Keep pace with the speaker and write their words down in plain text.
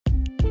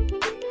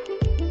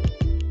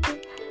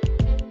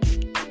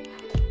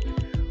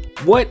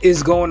What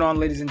is going on,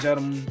 ladies and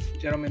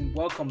gentlemen?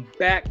 Welcome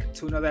back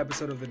to another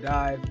episode of The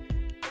Dive.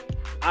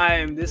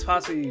 This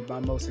possibly my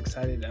most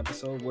excited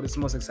episode. What is the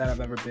most excited I've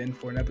ever been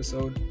for an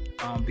episode?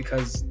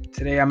 Because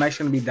today I'm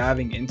actually going to be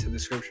diving into the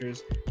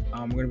scriptures.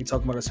 We're going to be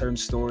talking about a certain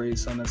story,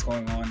 something that's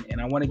going on, and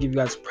I want to give you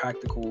guys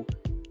practical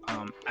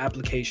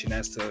application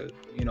as to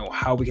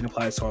how we can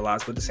apply this to our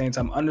lives, but at the same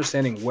time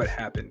understanding what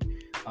happened.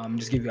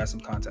 Just give you guys some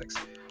context.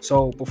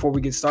 So before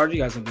we get started,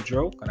 you guys know the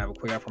drill. I'm gonna have a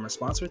quick ad from our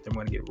sponsor, then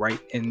we're gonna get right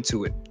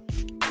into it.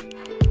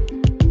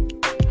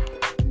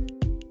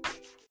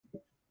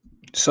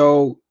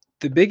 So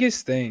the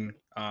biggest thing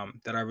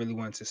that I really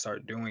wanted to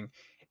start doing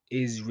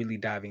is really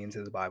diving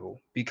into the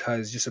Bible,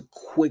 because just a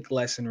quick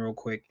lesson real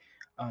quick.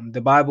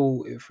 The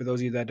Bible, for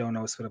those of you that don't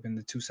know, is split up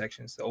into two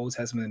sections: the Old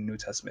Testament and the New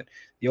Testament.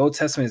 The Old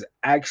Testament is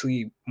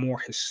actually more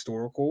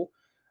historical.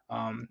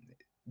 Um,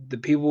 the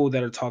people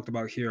that are talked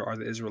about here are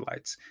the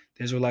Israelites.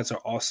 The Israelites are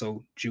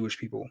also Jewish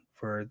people,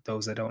 for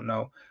those that don't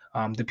know.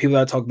 The people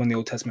that are talked about in the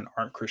Old Testament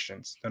aren't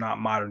Christians. They're not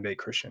modern day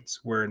Christians.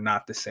 We're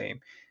not the same.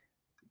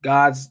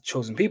 God's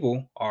chosen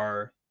people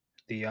are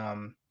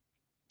the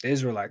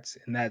Israelites,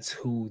 and that's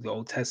who the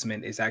Old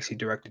Testament is actually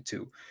directed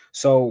to.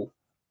 So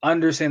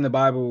understand the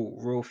Bible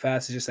real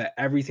fast is just that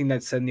everything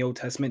that's said in the Old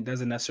Testament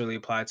doesn't necessarily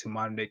apply to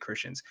modern day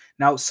Christians.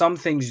 Now, some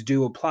things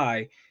do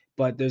apply,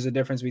 but there's a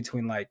difference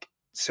between like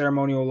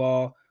ceremonial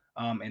law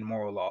and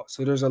moral law.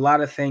 So there's a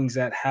lot of things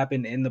that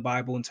happen in the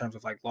Bible in terms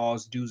of like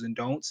laws, do's and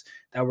don'ts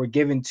that were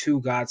given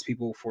to God's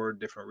people for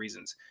different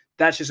reasons.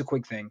 That's just a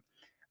quick thing.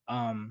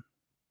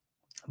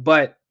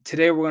 But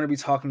today we're going to be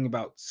talking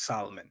about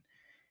Solomon.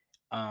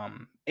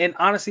 And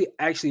honestly,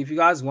 actually, if you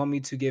guys want me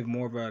to give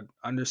more of an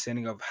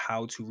understanding of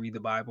how to read the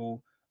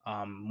Bible,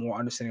 more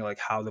understanding like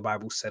how the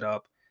Bible's set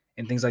up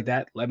and things like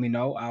that, let me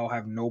know. I'll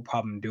have no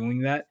problem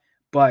doing that.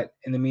 But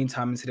in the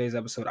meantime, in today's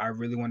episode, I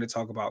really want to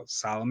talk about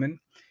Solomon.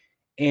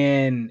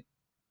 And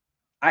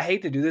I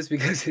hate to do this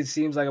because it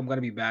seems like I'm going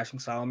to be bashing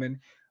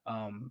Solomon,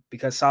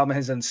 because Solomon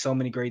has done so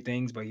many great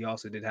things, but he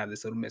also did have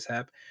this little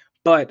mishap.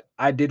 But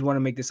I did want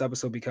to make this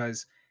episode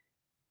because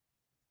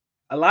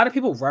a lot of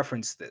people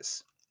reference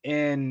this,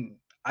 and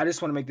I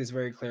just want to make this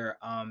very clear.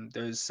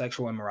 There's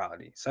sexual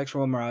immorality.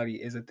 Sexual immorality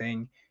is a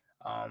thing.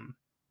 Um,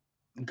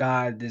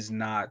 God does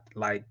not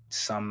like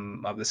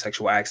some of the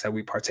sexual acts that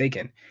we partake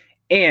in.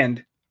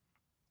 And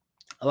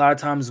a lot of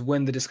times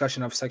when the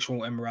discussion of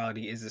sexual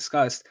immorality is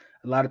discussed,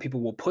 a lot of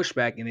people will push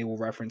back and they will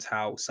reference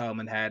how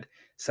Solomon had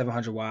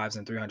 700 wives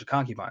and 300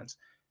 concubines.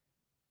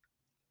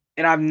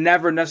 And I've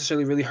never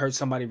necessarily really heard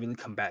somebody really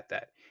combat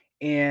that.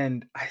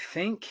 And I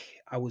think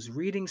I was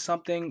reading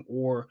something,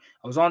 or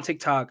I was on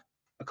TikTok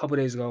a couple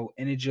days ago,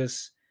 and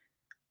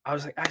I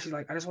was like, actually,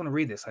 like, I just want to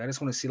read this. Like, I just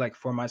want to see, like,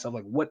 for myself,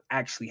 like, what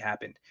actually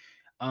happened.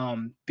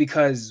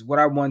 Because what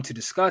I want to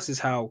discuss is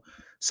how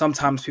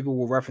sometimes people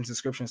will reference the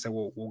scripture and say,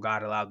 well,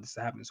 God allowed this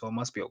to happen, so it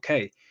must be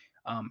okay.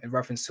 In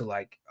reference to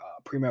like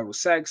premarital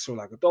sex or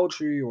like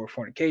adultery or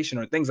fornication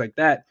or things like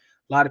that,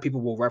 a lot of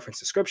people will reference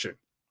the scripture.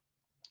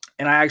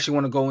 And I actually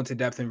want to go into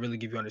depth and really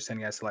give you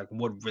understanding as to like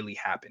what really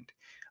happened.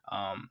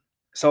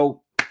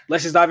 So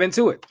let's just dive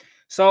into it.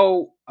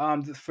 So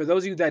for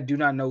those of you that do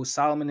not know,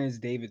 Solomon is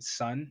David's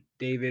son.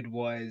 David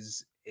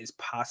is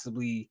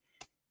possibly,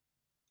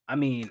 I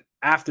mean,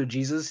 after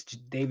Jesus,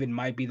 David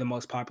might be the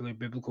most popular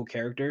biblical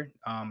character.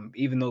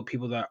 Even though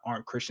people that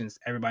aren't Christians,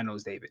 everybody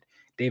knows David.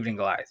 David and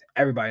Goliath,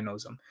 everybody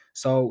knows him.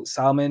 So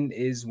Solomon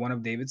is one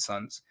of David's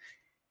sons.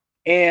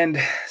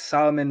 And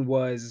Solomon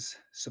was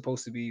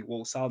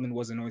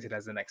anointed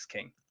as the next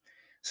king.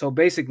 So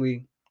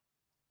basically,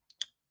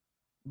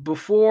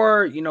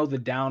 before,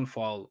 the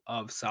downfall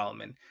of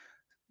Solomon,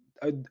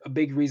 a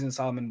big reason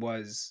Solomon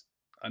was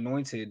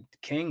anointed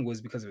king was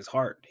because of his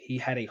heart. He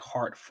had a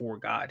heart for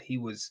God. He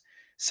was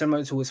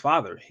similar to his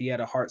father. He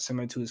had a heart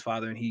similar to his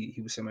father, and he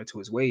was similar to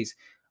his ways.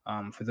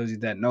 For those of you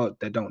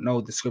that don't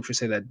know, the scriptures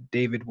say that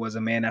David was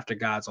a man after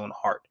God's own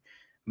heart,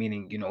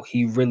 meaning,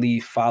 he really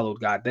followed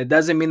God. That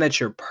doesn't mean that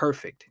you're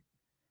perfect,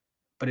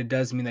 but it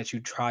does mean that you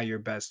try your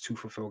best to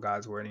fulfill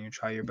God's word, and you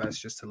try your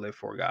best just to live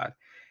for God,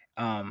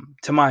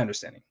 to my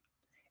understanding.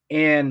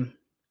 And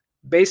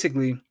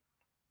basically,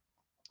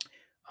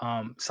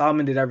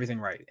 Solomon did everything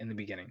right in the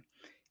beginning.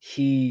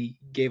 He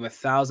gave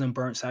 1,000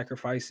 burnt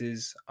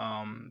sacrifices,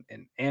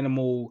 and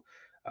animal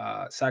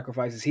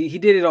sacrifices. He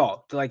did it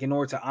all to, like, in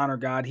order to honor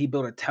God. He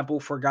built a temple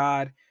for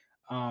God,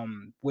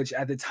 which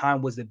at the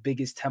time was the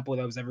biggest temple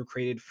that was ever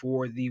created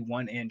for the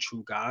one and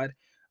true God.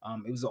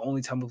 It was the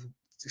only temple,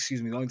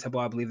 the only temple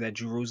I believe that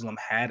Jerusalem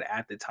had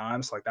at the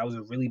time. So like that was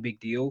a really big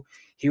deal.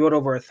 He wrote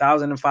over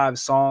 1,005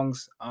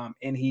 songs,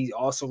 and he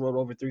also wrote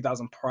over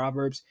 3,000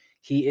 proverbs.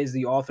 He is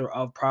the author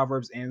of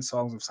Proverbs and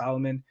Songs of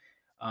Solomon.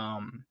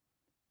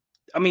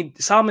 I mean,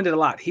 Solomon did a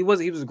lot. He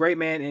was a great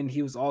man, and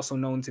he was also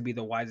known to be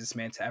the wisest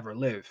man to ever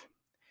live.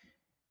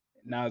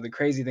 Now, the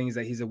crazy thing is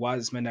that he's the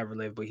wisest man to ever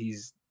live, but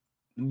he's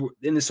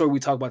in the story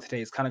we talk about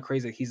today. It's kind of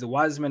crazy that he's the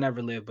wisest man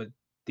ever lived, but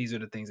these are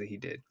the things that he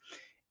did.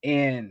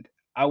 And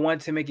I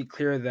want to make it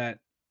clear that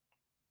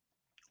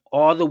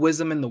all the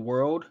wisdom in the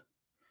world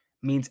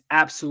means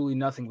absolutely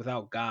nothing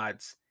without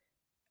God's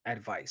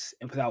advice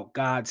and without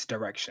God's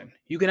direction.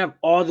 You can have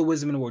all the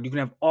wisdom in the world, you can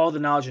have all the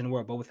knowledge in the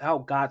world, but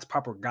without God's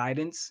proper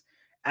guidance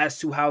as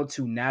to how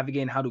to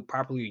navigate and how to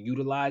properly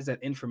utilize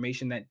that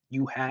information that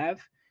you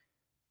have,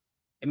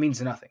 it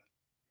means nothing.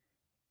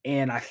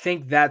 And I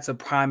think that's a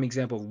prime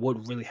example of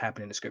what really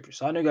happened in the scripture.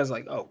 So I know you guys are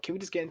like, oh, can we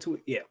just get into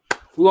it? Yeah,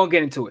 we won't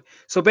get into it.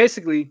 So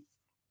basically,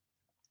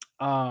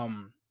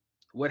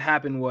 what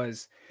happened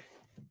was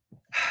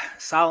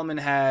Solomon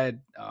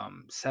had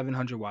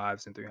 700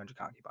 wives and 300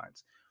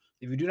 concubines.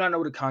 If you do not know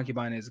what a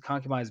concubine is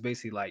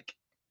basically like,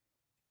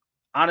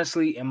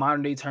 honestly, in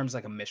modern day terms,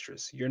 like a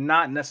mistress. You're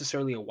not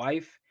necessarily a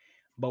wife,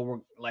 but we're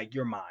like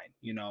you're mine,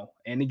 you know.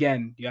 And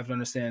again, you have to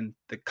understand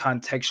the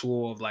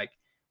contextual of like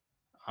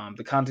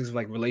the context of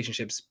like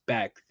relationships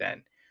back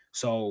then.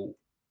 So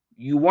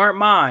you weren't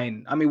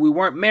mine. I mean, we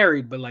weren't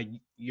married, but like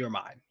you're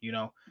mine, you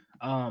know.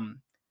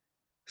 Um,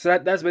 so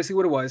that's basically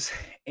what it was.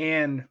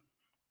 And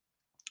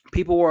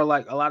people were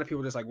like, a lot of people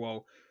were just like,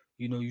 well,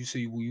 you know, you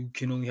say, well, you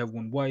can only have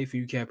one wife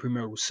and you can't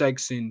premarital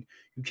sex and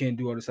you can't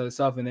do all this other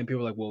stuff. And then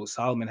people were like, well,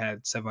 Solomon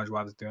had 700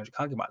 wives and 300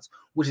 concubines,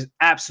 which is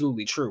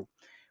absolutely true.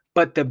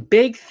 But the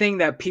big thing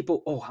that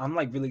people, oh, I'm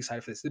like really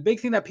excited for this. The big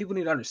thing that people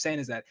need to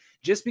understand is that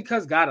just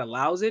because God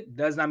allows it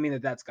does not mean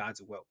that that's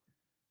God's will.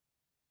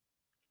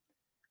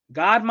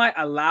 God might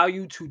allow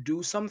you to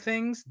do some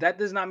things. That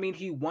does not mean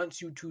he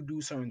wants you to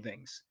do certain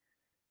things.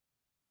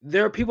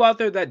 There are people out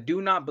there that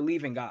do not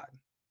believe in God.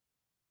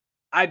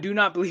 I do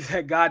not believe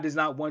that God does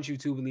not want you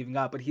to believe in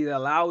God, but he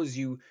allows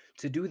you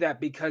to do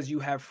that because you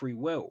have free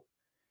will.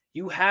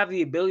 You have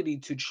the ability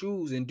to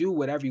choose and do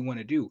whatever you want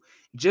to do.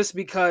 Just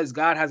because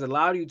God has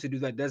allowed you to do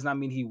that does not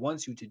mean he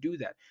wants you to do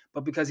that.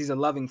 But because he's a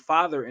loving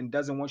father and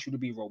doesn't want you to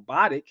be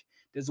robotic,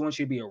 doesn't want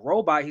you to be a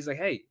robot, he's like,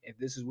 hey, if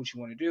this is what you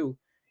want to do,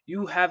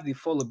 you have the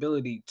full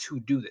ability to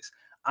do this.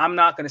 I'm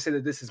not going to say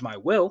that this is my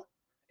will.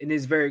 It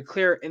is very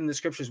clear in the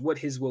scriptures what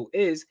his will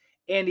is.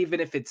 And even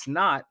if it's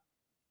not,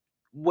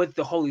 with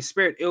the Holy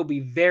Spirit, it'll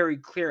be very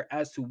clear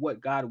as to what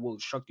God will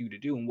instruct you to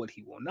do and what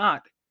he will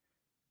not.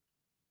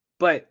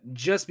 But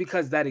just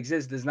because that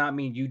exists does not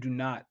mean you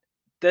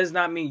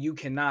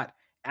cannot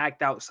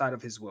act outside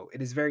of his will.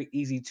 It is very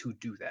easy to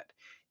do that.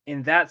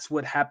 And that's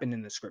what happened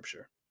in the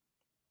scripture.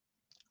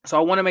 So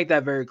I want to make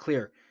that very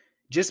clear.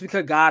 Just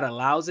because God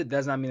allows it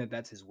does not mean that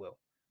that's his will.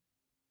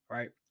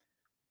 Right?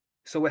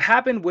 So what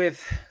happened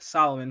with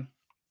Solomon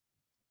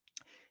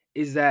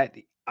is that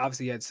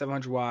obviously he had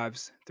 700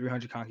 wives,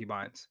 300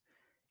 concubines.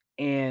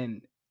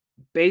 And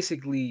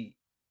basically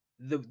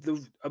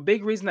the a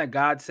big reason that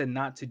God said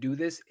not to do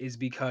this is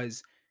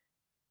because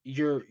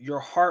your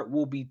heart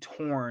will be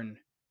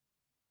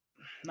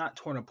not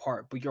torn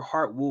apart, but your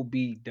heart will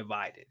be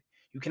divided.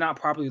 You cannot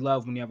properly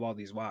love when you have all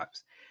these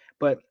wives.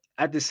 But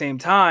at the same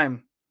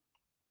time,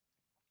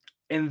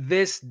 in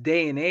this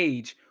day and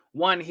age,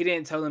 one, he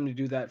didn't tell them to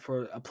do that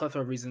for a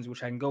plethora of reasons,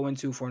 which I can go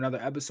into for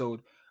another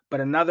episode. But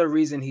another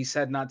reason he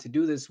said not to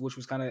do this, which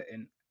was kind of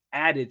an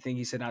added thing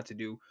he said not to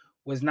do,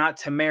 was not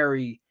to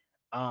marry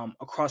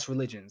across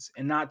religions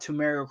and not to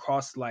marry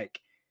across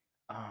like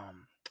I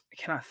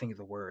cannot think of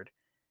the word,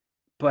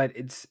 but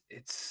it's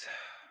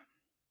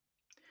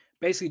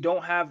basically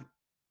don't have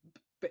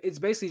it's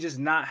basically just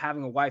not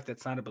having a wife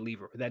that's not a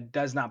believer, that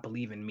does not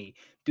believe in me.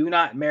 Do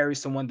not marry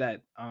someone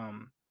that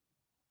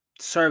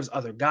serves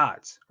other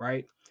gods,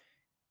 right?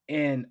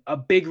 And a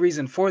big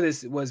reason for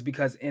this was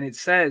because, and it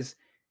says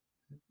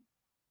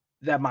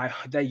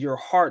that your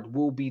heart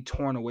will be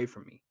torn away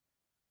from me.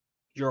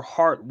 Your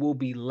heart will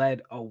be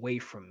led away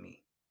from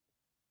me.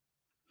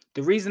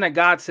 The reason that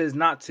God says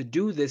not to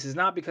do this is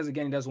not because,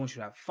 again, he doesn't want you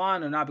to have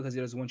fun or not because he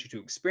doesn't want you to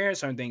experience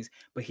certain things,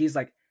 but he's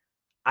like,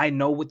 I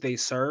know what they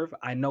serve.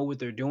 I know what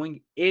they're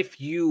doing.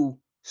 If you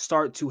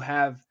start to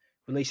have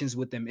relations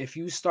with them, if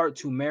you start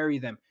to marry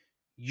them,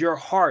 your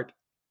heart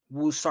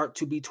will start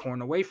to be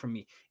torn away from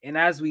me. And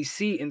as we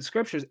see in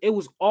scriptures, it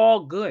was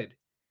all good.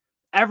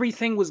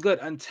 Everything was good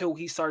until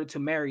he started to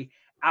marry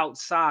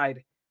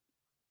outside,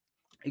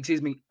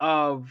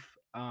 of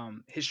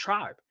his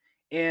tribe.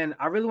 And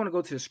I really want to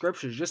go to the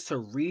scriptures just to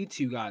read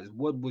to you guys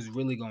what was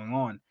really going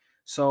on.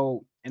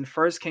 So in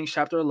First Kings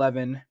chapter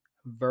 11,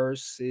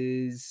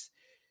 verses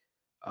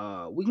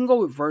we can go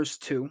with verse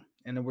 2,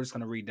 and then we're just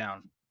going to read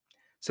down.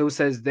 So it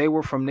says they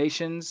were from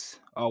nations.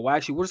 Well,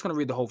 actually, we're just going to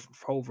read the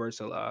whole verse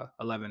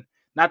 11.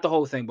 Not the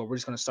whole thing, but we're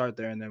just going to start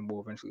there, and then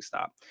we'll eventually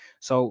stop.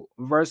 So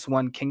verse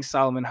 1, King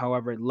Solomon,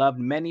 however, loved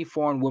many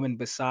foreign women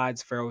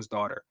besides Pharaoh's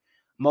daughter,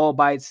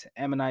 Moabites,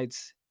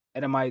 Ammonites,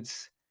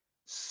 Edomites,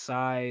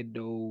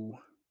 Sidonians,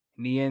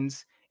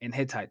 and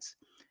Hittites.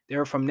 They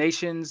were from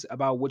nations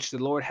about which the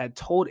Lord had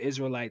told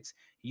Israelites,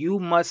 you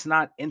must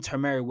not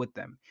intermarry with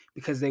them,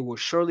 because they will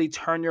surely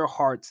turn your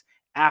hearts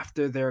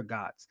after their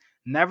gods.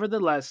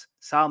 Nevertheless,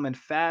 Solomon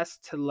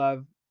fast to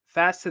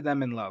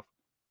them in love.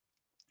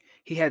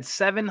 He had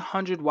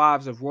 700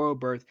 wives of royal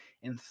birth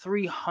and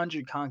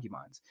 300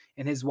 concubines,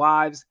 and his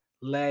wives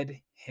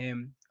led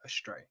him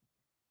astray.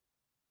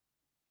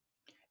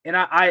 And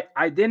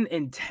I didn't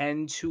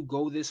intend to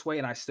go this way,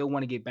 and I still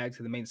want to get back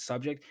to the main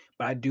subject,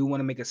 but I do want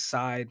to make a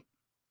side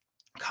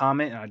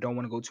comment, and I don't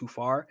want to go too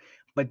far.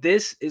 But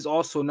this is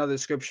also another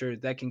scripture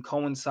that can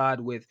coincide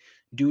with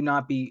do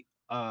not be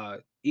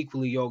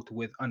equally yoked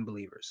with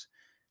unbelievers.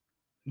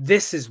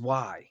 This is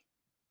why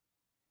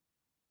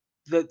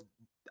the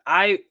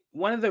I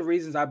one of the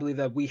reasons I believe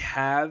that we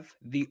have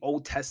the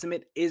Old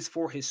Testament is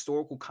for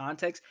historical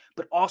context,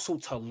 but also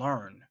to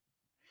learn.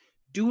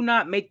 Do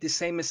not make the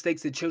same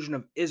mistakes the children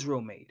of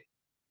Israel made.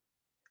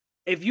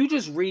 If you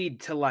just read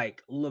to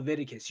like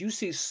Leviticus, you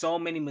see so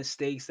many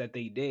mistakes that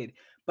they did,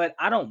 but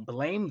I don't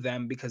blame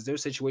them because their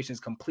situation is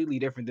completely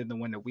different than the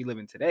one that we live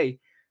in today.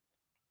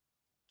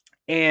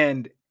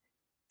 And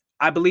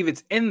I believe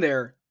it's in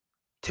there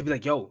to be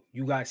like, yo,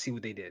 you guys see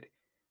what they did.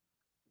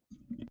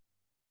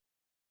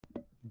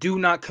 Do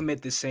not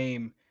commit the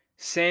same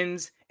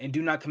sins and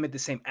do not commit the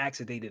same acts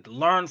that they did.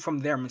 Learn from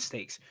their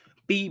mistakes.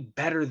 Be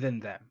better than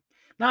them.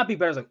 Not be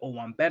better as like, oh,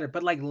 I'm better,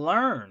 but like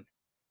learn.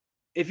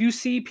 If you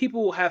see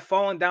people have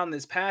fallen down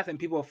this path and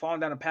people have fallen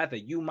down a path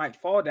that you might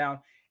fall down,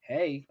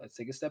 hey, let's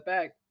take a step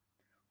back.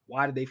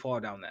 Why did they fall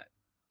down that?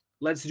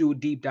 Let's do a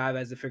deep dive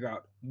as to figure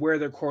out where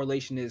their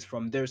correlation is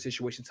from their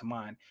situation to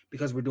mine,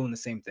 because we're doing the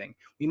same thing.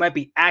 We might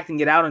be acting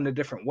it out in a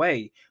different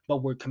way, but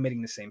we're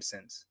committing the same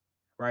sins,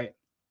 right?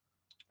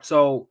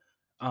 So,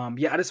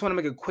 yeah, I just want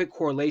to make a quick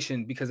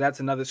correlation because that's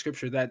another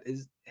scripture that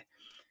is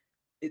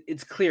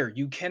it's clear.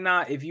 You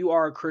cannot, if you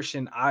are a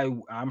Christian,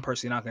 I'm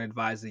personally not going to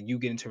advise that you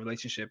get into a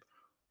relationship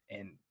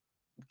and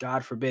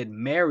God forbid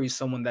marry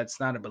someone that's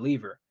not a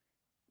believer,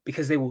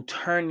 because they will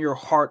turn your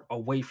heart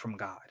away from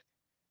God.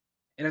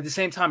 And at the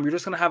same time, you're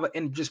just going to have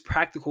in just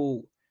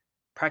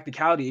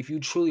practicality, if you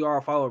truly are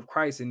a follower of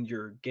Christ and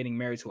you're getting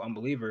married to an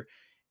unbeliever,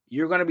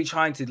 you're going to be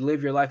trying to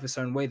live your life a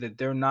certain way that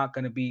they're not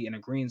going to be in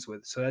agreement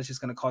with. So that's just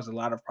going to cause a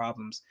lot of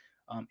problems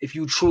if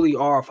you truly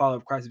are a follower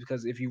of Christ.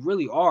 Because if you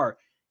really are,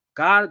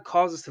 God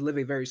calls us to live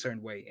a very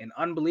certain way, and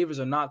unbelievers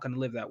are not going to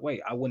live that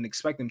way. I wouldn't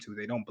expect them to.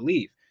 They don't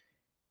believe.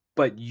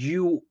 But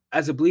you,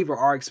 as a believer,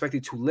 are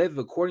expected to live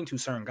according to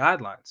certain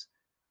guidelines.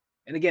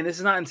 And again, this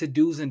is not into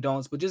do's and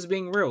don'ts, but just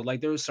being real.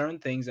 Like there are certain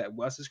things that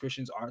us as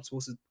Christians aren't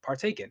supposed to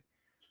partake in.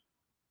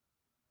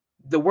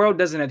 The world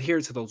doesn't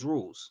adhere to those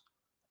rules.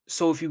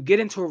 So if you get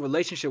into a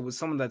relationship with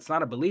someone that's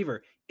not a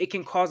believer, it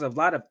can cause a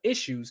lot of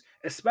issues,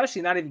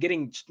 especially not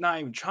even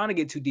trying to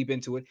get too deep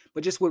into it,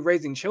 but just with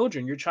raising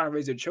children. You're trying to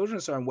raise your children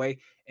a certain way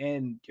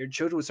and your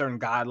children with certain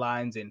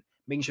guidelines and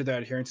making sure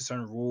they're adhering to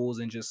certain rules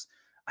and just,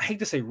 I hate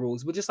to say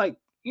rules, but just like,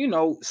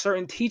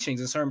 certain teachings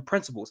and certain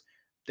principles.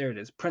 There it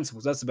is.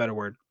 Principles. That's a better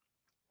word.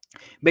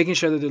 Making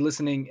sure that they're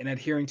listening and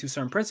adhering to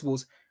certain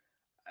principles.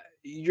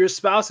 Your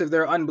spouse, if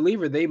they're an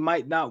unbeliever, they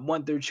might not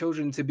want their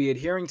children to be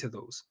adhering to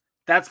those.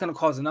 That's going to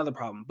cause another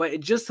problem. But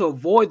just to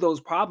avoid those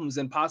problems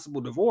and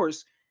possible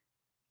divorce,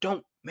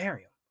 don't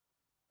marry them.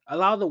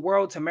 Allow the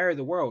world to marry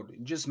the world.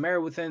 Just marry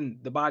within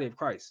the body of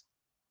Christ.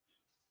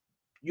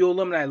 You'll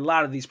eliminate a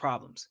lot of these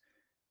problems,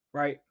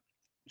 right?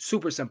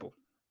 Super simple.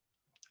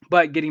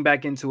 But getting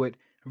back into it,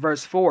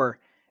 verse 4,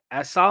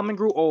 as Solomon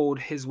grew old,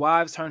 his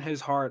wives turned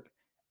his heart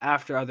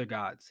after other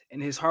gods,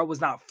 and his heart was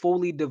not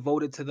fully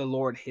devoted to the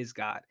Lord his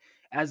God,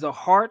 as the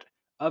heart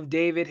of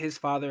David his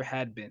father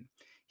had been.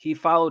 He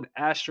followed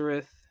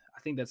Ashtoreth, I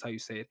think that's how you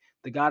say it,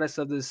 the goddess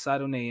of the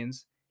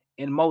Sidonians,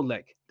 and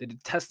Molech, the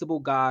detestable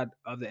god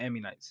of the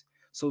Ammonites.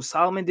 So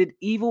Solomon did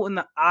evil in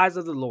the eyes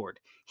of the Lord.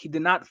 He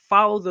did not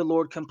follow the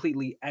Lord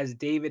completely as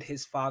David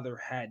his father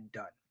had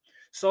done.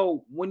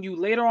 So when you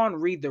later on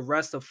read the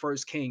rest of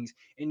First Kings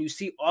and you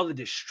see all the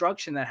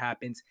destruction that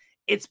happens,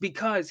 it's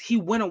because he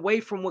went away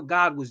from what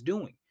God was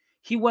doing.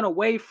 He went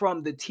away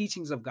from the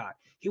teachings of God.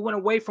 He went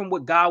away from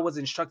what God was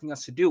instructing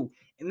us to do.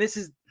 And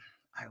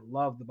I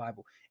love the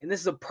Bible. And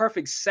this is a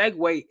perfect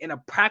segue in a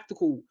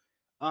practical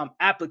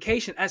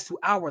application as to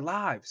our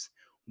lives.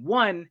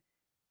 One,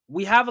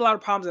 we have a lot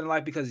of problems in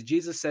life because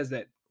Jesus says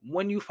that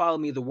when you follow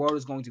me, the world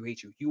is going to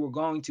hate you. You are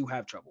going to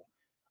have trouble.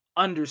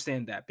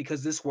 Understand that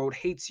because this world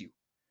hates you.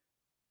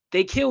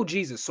 They killed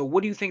Jesus. So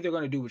what do you think they're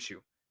going to do with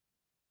you?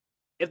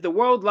 If the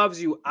world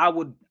loves you, I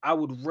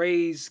would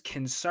raise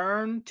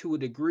concern to a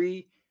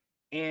degree,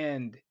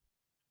 and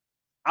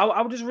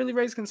I would just really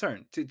raise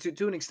concern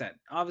to an extent.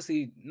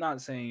 Obviously, not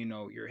saying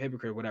you're a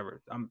hypocrite or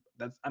whatever.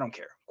 I don't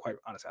care. Quite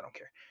honestly, I don't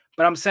care.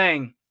 But I'm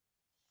saying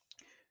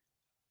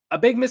a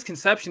big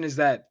misconception is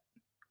that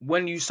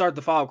when you start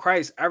to follow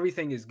Christ,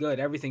 everything is good,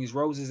 everything is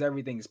roses,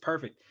 everything is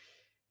perfect.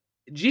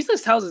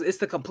 Jesus tells us it's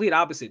the complete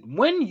opposite.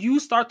 When you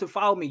start to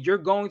follow me, you're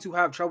going to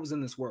have troubles in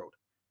this world.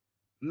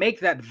 Make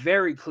that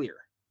very clear.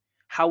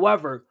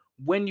 However,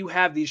 when you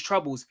have these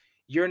troubles,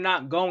 you're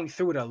not going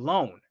through it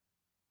alone.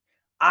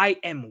 I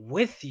am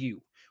with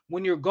you.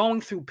 When you're going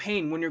through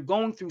pain, when you're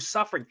going through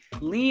suffering,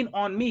 lean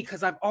on me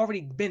because I've already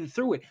been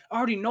through it. I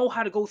already know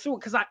how to go through it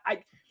because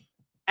I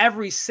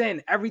every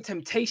sin, every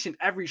temptation,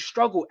 every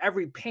struggle,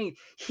 every pain,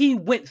 he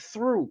went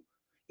through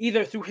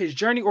either through his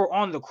journey or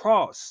on the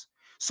cross.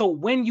 So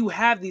when you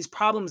have these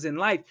problems in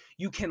life,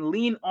 you can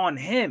lean on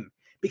him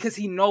because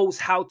he knows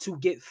how to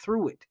get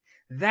through it.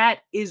 That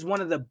is one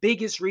of the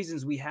biggest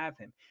reasons we have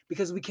him,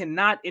 because we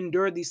cannot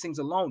endure these things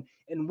alone.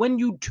 And when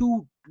you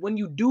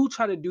do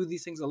try to do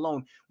these things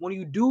alone, when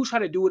you do try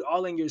to do it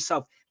all in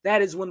yourself,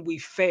 that is when we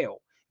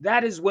fail.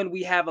 That is when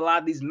we have a lot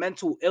of these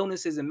mental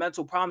illnesses and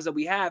mental problems that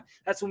we have.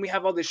 That's when we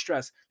have all this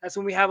stress. That's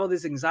when we have all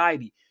this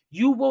anxiety.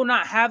 You will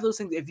not have those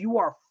things if you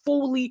are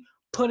fully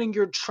putting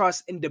your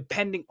trust and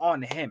depending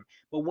on him.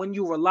 But when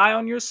you rely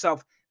on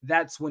yourself,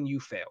 that's when you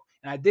fail.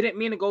 And I didn't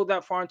mean to go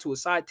that far into a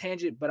side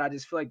tangent, but I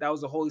just feel like that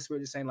was the Holy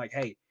Spirit just saying, like,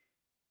 hey,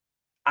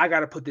 I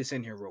got to put this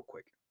in here real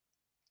quick.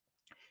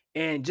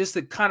 And just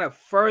to kind of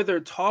further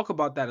talk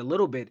about that a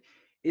little bit,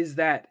 is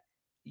that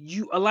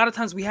a lot of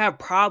times we have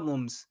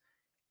problems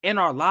in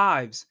our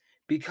lives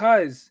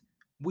because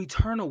we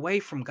turn away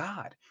from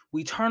God.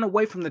 We turn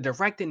away from the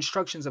direct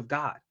instructions of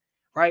God,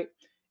 right?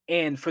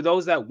 And for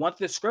those that want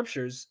the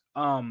scriptures,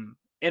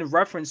 in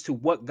reference to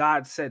what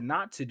God said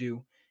not to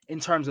do in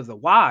terms of the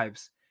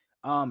wives,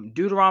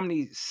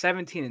 Deuteronomy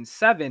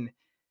 17:7,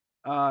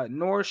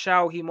 nor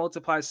shall he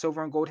multiply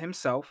silver and gold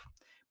himself,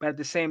 but at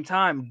the same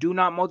time, do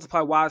not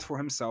multiply wives for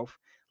himself,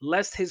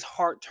 lest his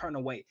heart turn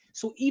away.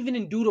 So even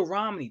in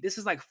Deuteronomy, this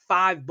is like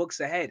 5 books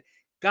ahead.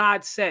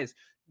 God says,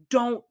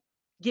 don't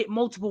get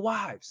multiple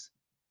wives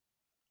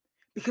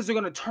because they're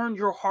going to turn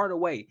your heart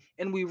away.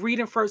 And we read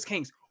in First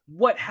Kings,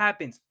 what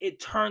happens? It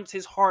turns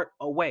his heart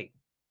away.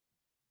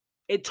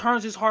 It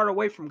turns his heart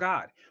away from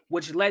God,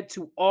 which led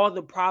to all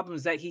the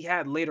problems that he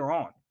had later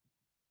on.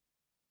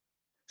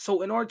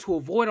 So in order to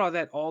avoid all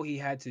that, all he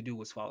had to do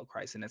was follow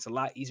Christ. And that's a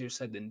lot easier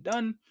said than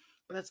done,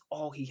 but that's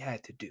all he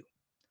had to do.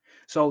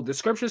 So the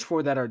scriptures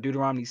for that are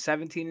Deuteronomy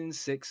 17 and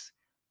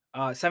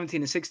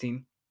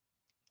 16,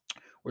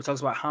 where it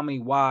talks about how many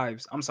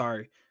wives. I'm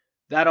sorry.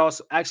 That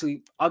also,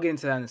 actually, I'll get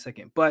into that in a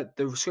second. But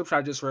the scripture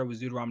I just read was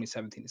Deuteronomy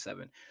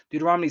 17:7.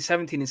 Deuteronomy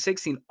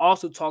 17:16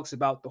 also talks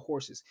about the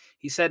horses.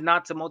 He said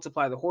not to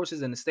multiply the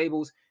horses in the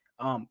stables.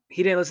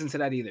 He didn't listen to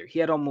that either. He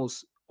had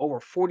almost over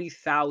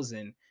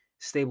 40,000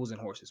 stables and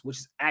horses, which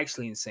is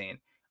actually insane.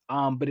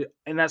 And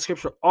that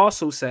scripture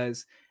also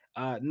says,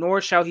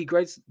 nor shall he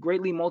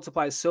greatly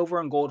multiply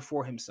silver and gold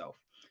for himself.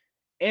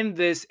 In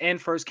this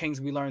and First Kings,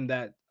 we learned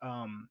that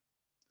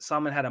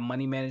Solomon had a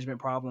money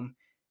management problem.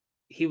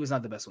 He was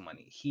not the best with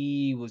money.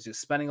 He was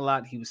just spending a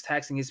lot. He was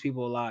taxing his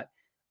people a lot,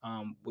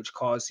 which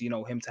caused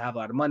him to have a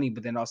lot of money,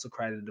 but then also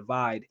created a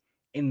divide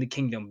in the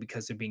kingdom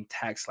because they're being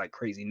taxed like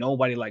crazy.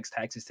 Nobody likes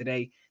taxes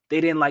today.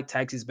 They didn't like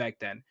taxes back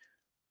then.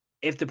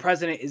 If the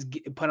president is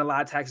putting a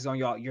lot of taxes on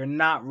y'all, you're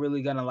not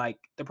really gonna like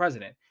the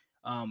president,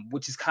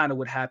 which is kind of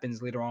what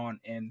happens later on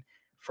in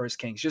First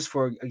Kings. Just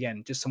for,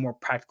 again, just some more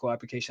practical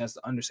application as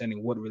to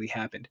understanding what really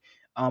happened.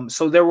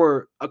 So there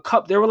were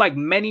like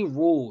many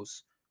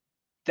rules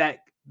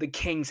that the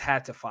kings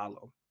had to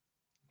follow.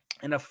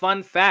 And a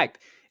fun fact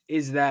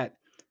is that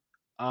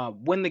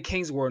when the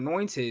kings were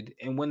anointed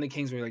and when the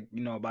kings were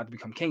about to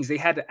become kings, they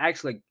had to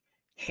actually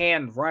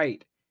hand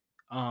write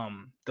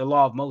the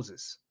law of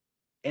Moses.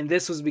 And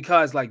this was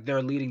because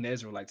they're leading the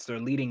Israelites, they're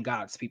leading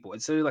God's people.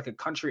 It's really like a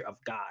country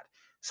of God.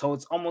 So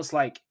it's almost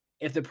like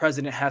if the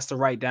president has to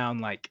write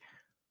down I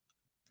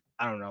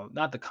don't know,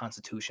 not the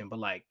Constitution, but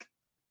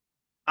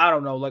I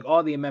don't know,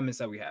 all the amendments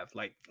that we have.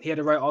 He had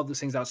to write all those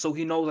things out. So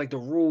he knows the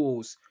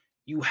rules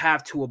you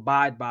have to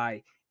abide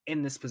by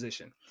in this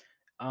position.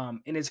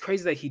 And it's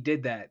crazy that he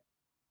did that,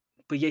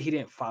 but yet he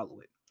didn't follow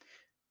it.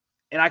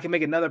 And I can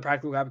make another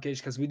practical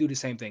application because we do the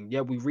same thing.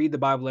 Yeah, we read the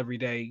Bible every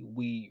day.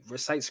 We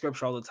recite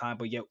scripture all the time,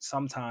 but yet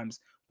sometimes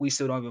we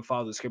still don't even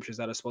follow the scriptures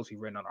that are supposed to be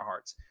written on our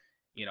hearts.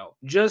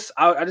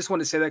 I just want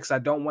to say that because I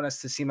don't want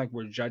us to seem like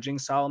we're judging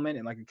Solomon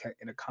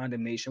in a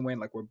condemnation way,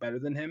 like we're better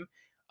than him.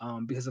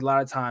 Because a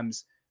lot of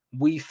times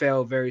we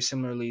fail very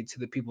similarly to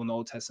the people in the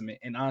Old Testament.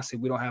 And honestly,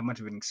 we don't have much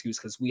of an excuse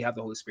because we have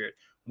the Holy Spirit.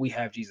 We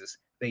have Jesus.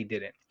 They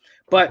didn't.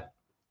 But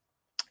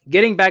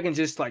getting back in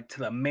just to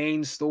the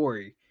main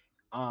story,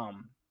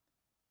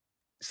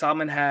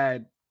 Solomon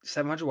had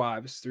 700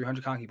 wives,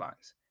 300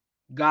 concubines.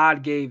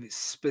 God gave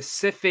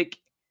specific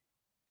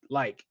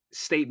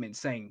statements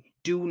saying,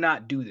 do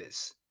not do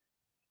this.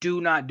 Do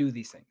not do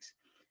these things.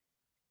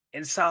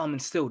 And Solomon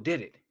still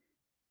did it.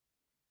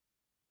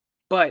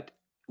 But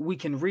we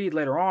can read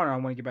later on. I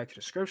want to get back to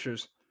the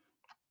scriptures.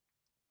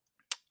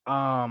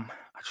 I'm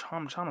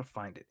trying to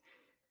find it.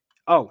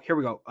 Oh, here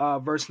we go.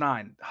 Verse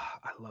 9.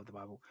 I love the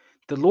Bible.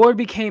 The Lord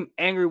became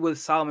angry with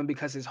Solomon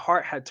because his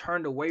heart had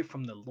turned away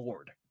from the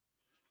Lord,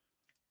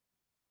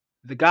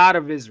 the God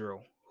of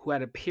Israel, who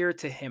had appeared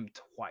to him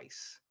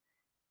twice.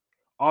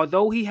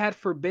 Although he had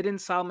forbidden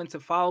Solomon to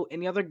follow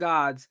any other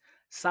gods,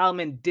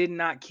 Solomon did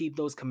not keep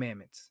those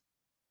commandments.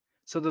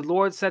 So the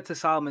Lord said to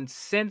Solomon,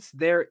 since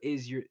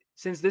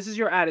this is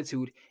your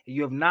attitude, and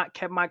you have not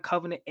kept my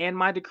covenant and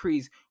my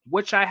decrees,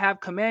 which I have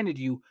commanded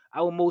you,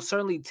 I will most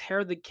certainly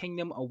tear the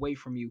kingdom away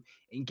from you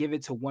and give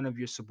it to one of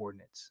your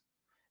subordinates.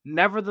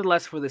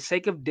 Nevertheless, for the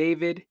sake of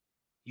David,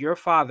 your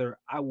father,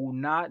 I will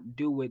not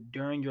do it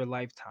during your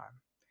lifetime.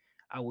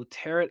 I will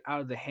tear it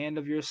out of the hand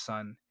of your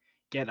son,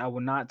 yet I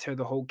will not tear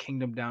the whole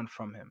kingdom down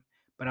from him.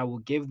 But I will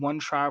give one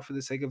trial for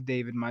the sake of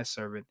David, my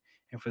servant,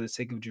 and for the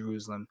sake of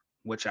Jerusalem,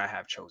 which I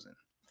have chosen.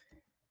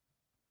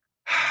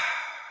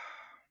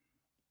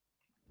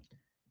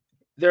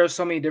 There are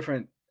so many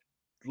different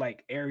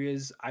like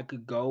areas I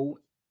could go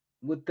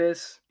with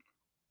this,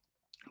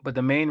 but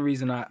the main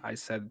reason I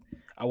said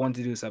I wanted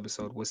to do this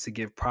episode was to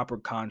give proper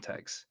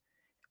context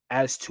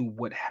as to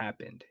what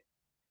happened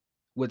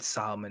with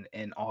Solomon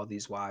and all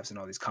these wives and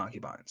all these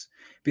concubines.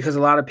 Because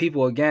a lot of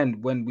people,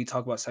 again, when we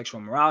talk about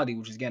sexual immorality,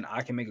 which is, again,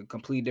 I can make a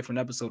completely different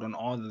episode on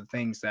all of the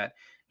things that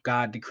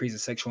God decrees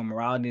as sexual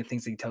immorality and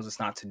things that he tells us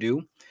not to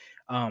do.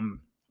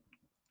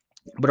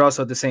 But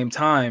also at the same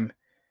time,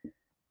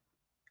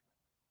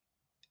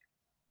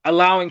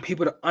 allowing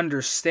people to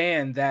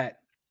understand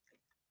that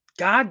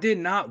God did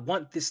not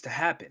want this to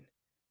happen.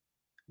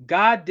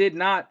 God did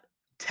not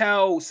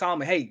tell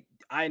Solomon, hey,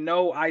 I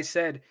know I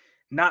said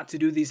not to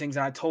do these things,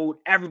 and I told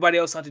everybody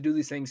else not to do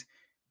these things,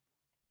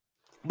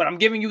 but I'm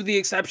giving you the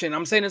exception.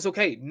 I'm saying it's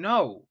okay.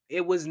 No,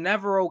 it was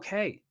never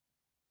okay.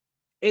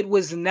 It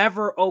was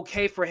never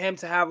okay for him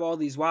to have all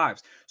these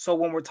wives. So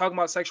when we're talking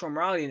about sexual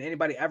immorality and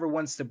anybody ever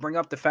wants to bring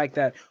up the fact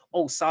that,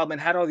 oh, Solomon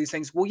had all these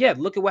things. Well, yeah,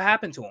 look at what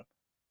happened to him.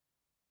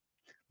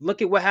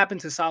 Look at what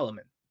happened to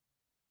Solomon.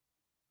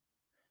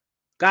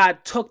 God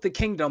took the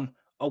kingdom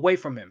away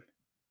from him.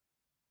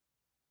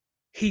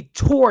 He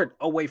tore it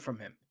away from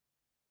him.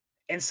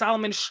 And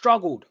Solomon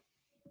struggled.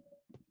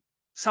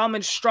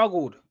 Solomon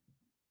struggled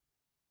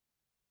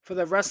for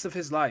the rest of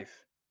his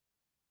life.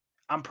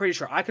 I'm pretty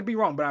sure. I could be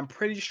wrong, but I'm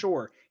pretty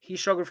sure he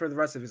struggled for the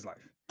rest of his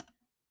life.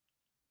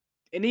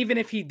 And even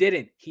if he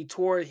didn't, he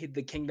tore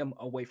the kingdom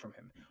away from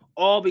him.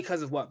 All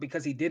because of what?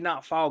 Because he did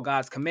not follow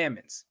God's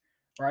commandments,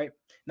 right?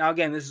 Now,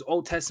 again, this is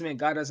Old Testament.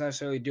 God doesn't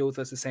necessarily deal with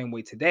us the same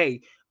way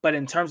today. But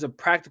in terms of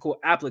practical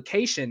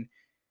application,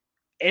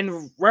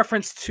 in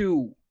reference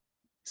to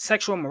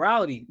sexual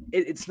immorality,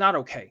 it's not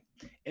okay.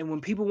 And when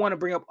people want to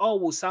bring up, oh,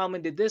 well,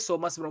 Solomon did this, so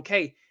it must have been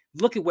okay.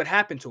 Look at what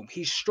happened to him.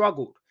 He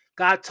struggled.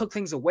 God took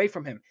things away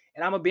from him.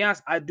 And I'm going to be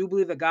honest, I do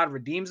believe that God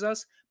redeems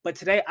us. But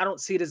today, I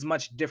don't see it as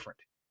much different.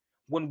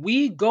 When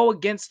we go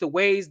against the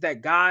ways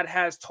that God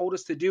has told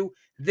us to do,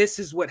 this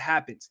is what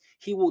happens.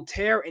 He will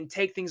tear and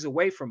take things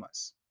away from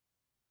us.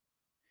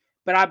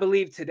 But I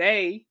believe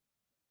today,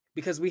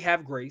 because we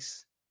have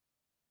grace,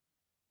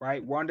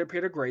 right? We're under a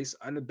period of grace.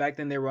 Back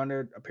then, they were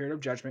under a period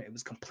of judgment. It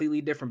was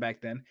completely different back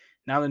then.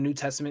 Now, in the New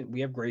Testament,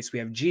 we have grace. We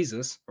have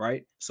Jesus,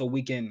 right? So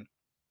we can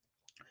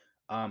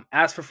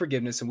ask for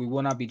forgiveness, and we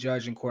will not be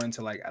judged according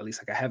to like at least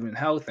like a heaven and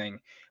hell thing.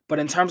 But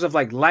in terms of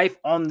like life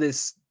on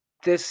this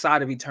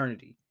side of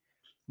eternity,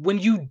 when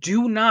you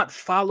do not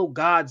follow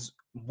God's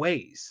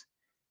ways,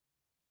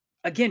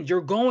 again,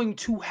 you're going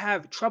to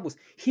have troubles.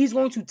 He's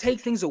going to take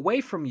things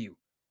away from you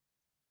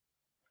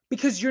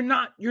because you're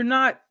not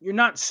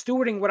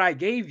stewarding what I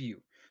gave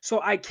you. So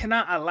I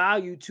cannot allow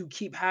you to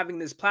keep having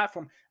this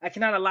platform. I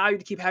cannot allow you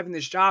to keep having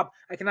this job.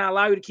 I cannot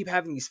allow you to keep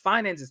having these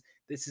finances.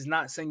 This is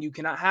not saying you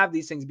cannot have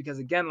these things because,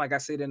 again, like I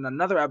said in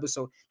another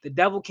episode, the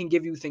devil can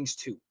give you things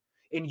too.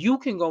 And you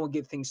can go and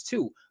get things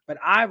too. But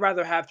I'd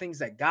rather have things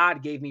that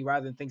God gave me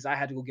rather than things I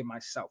had to go get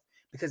myself.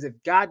 Because if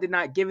God did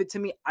not give it to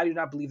me, I do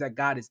not believe that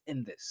God is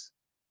in this.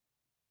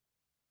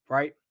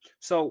 Right?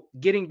 So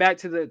getting back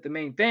to the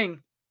main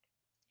thing,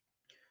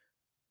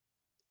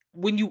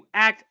 when you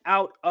act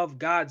out of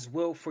God's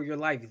will for your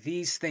life,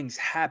 these things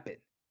happen.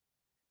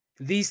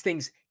 These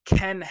things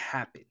can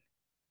happen.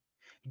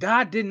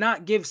 God did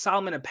not give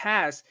Solomon a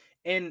pass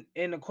in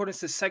accordance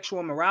to sexual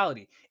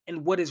immorality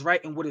and what is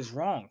right and what is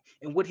wrong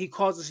and what he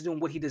calls us to do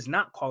and what he does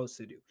not call us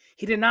to do.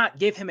 He did not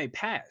give him a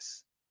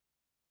pass.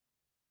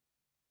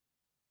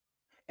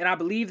 And I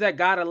believe that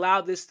God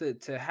allowed this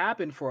to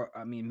happen for,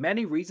 I mean,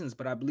 many reasons,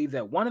 but I believe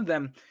that one of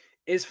them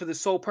is for the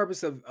sole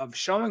purpose of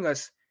showing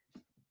us,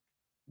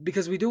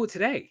 because we do it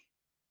today.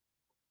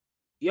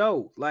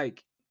 Yo,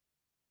 like,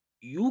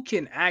 you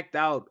can act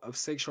out of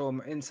sexual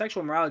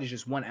morality is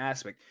just one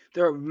aspect.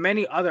 There are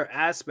many other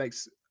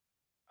aspects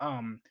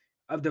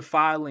of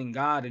defiling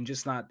God and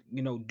just not,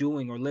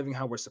 doing or living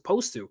how we're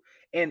supposed to.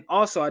 And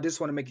also, I just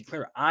want to make it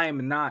clear, I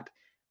am not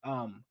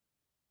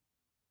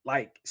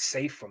like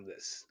safe from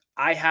this.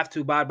 I have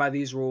to abide by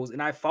these rules,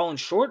 and I've fallen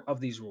short of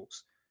these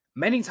rules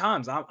many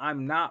times.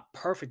 I'm not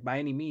perfect by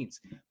any means,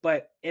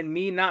 but in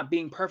me not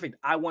being perfect,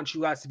 I want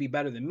you guys to be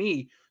better than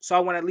me. So I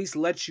want to at least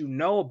let you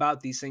know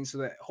about these things so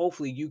that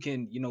hopefully you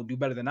can, do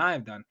better than I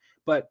have done.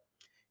 But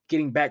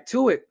getting back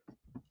to it,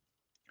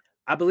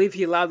 I believe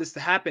he allowed this to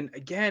happen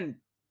again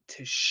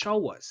to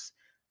show us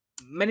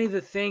many of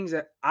the things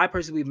that I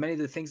personally believe, many of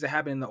the things that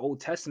happen in the Old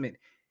Testament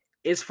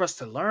is for us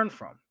to learn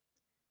from.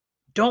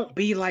 Don't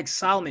be like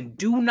Solomon.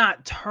 Do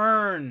not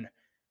turn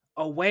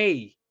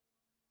away.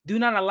 Do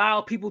not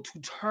allow people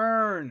to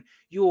turn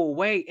you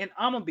away. And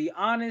I'm gonna be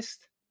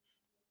honest.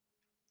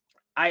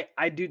 I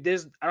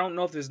don't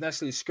know if there's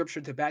necessarily scripture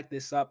to back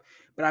this up,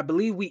 but I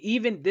believe we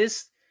even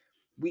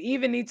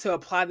need to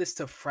apply this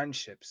to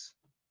friendships.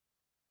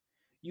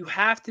 You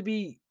have to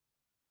be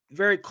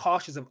very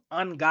cautious of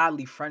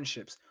ungodly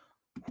friendships.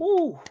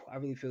 Whoo, I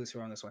really feel this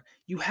here on this one.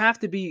 You have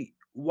to be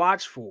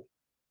watchful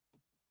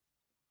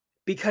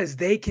because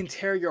they can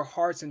tear your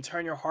hearts and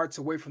turn your hearts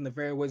away from the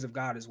very ways of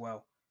God as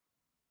well.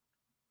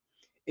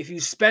 If you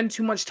spend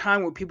too much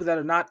time with people that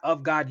are not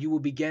of God, you will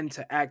begin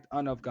to act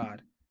of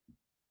God.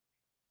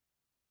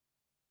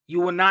 You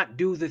will not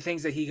do the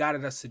things that He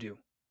guided us to do.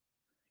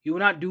 You will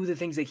not do the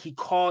things that He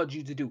called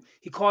you to do.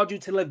 He called you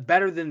to live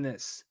better than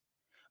this.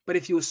 But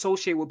if you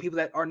associate with people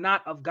that are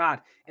not of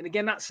God, and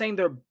again, not saying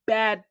they're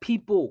bad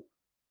people,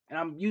 and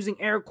I'm using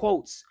air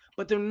quotes,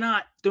 but they're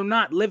not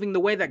living the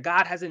way that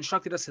God has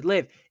instructed us to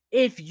live.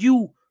 If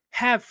you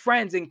have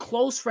friends and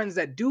close friends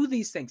that do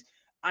these things,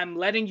 I'm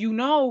letting you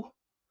know,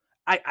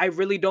 I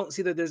really don't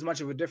see that there's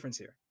much of a difference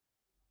here.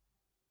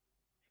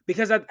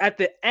 Because at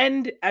the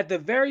end, at the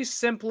very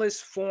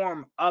simplest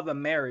form of a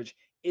marriage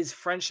is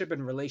friendship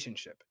and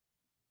relationship,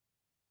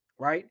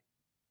 right?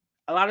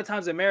 A lot of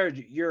times in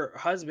marriage, your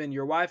husband,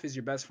 your wife is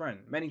your best friend.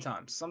 Many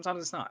times.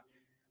 Sometimes it's not.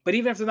 But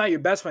even if they're not your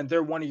best friend,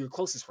 they're one of your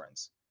closest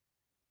friends.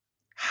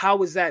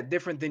 How is that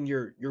different than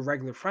your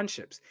regular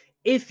friendships?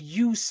 If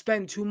you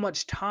spend too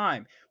much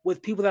time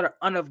with people that are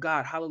of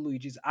God, hallelujah,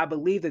 Jesus, I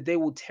believe that they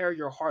will tear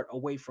your heart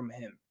away from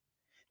Him.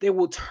 They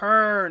will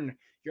turn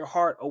your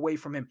heart away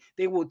from Him.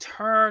 They will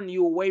turn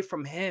you away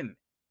from Him.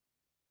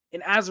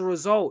 And as a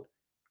result,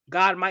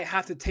 God might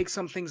have to take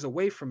some things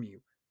away from you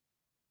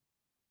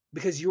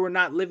because you are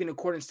not living in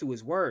accordance to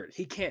His word.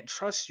 He can't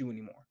trust you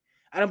anymore.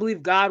 I don't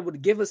believe God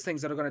would give us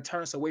things that are going to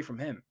turn us away from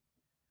Him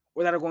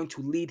or that are going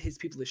to lead His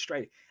people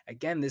astray.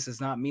 Again, this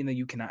does not mean that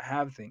you cannot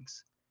have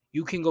things.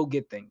 You can go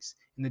get things,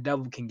 and the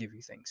devil can give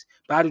you things.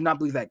 But I do not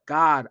believe that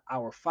God,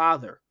 our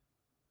Father,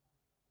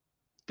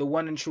 the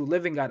one and true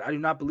living God, I do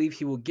not believe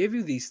He will give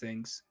you these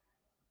things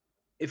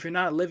if you're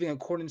not living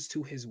accordance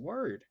to His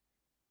word.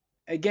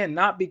 Again,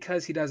 not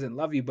because He doesn't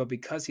love you, but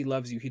because He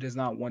loves you. He does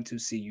not want to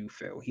see you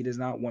fail. He does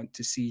not want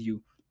to see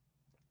you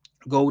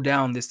go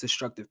down this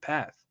destructive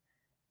path.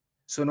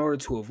 So in order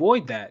to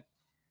avoid that,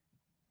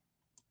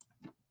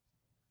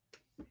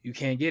 you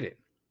can't get it.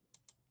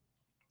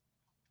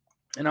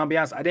 And I'll be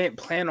honest, I didn't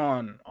plan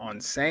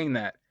on saying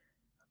that,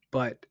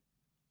 but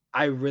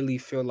I really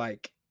feel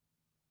like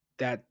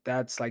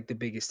that's like the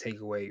biggest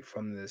takeaway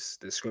from this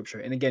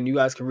scripture. And again, you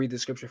guys can read the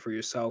scripture for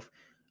yourself.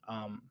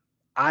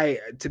 I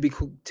to be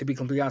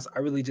completely honest, I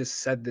really just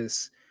said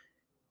this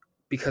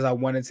because I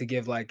wanted to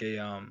give like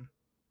a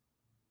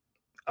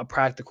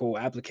practical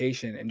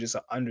application and just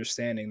an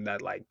understanding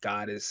that like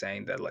God is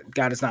saying that like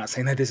God is not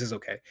saying that this is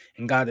okay,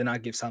 and God did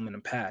not give Solomon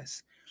a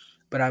pass.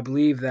 But I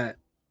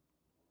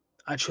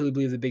truly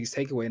believe the biggest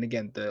takeaway, and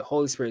again, the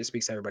Holy Spirit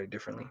speaks to everybody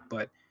differently,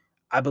 but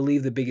I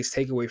believe the biggest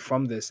takeaway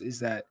from this is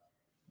that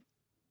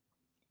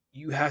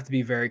you have to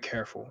be very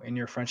careful in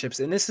your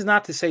friendships. And this is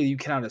not to say you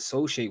cannot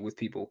associate with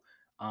people.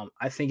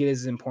 I think it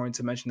is important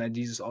to mention that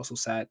Jesus also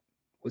sat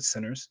with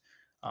sinners,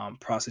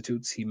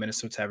 prostitutes. He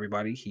ministered to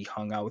everybody. He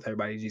hung out with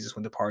everybody. Jesus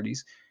went to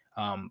parties.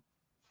 Um,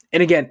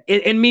 and again,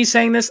 in me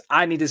saying this,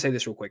 I need to say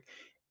this real quick.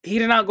 He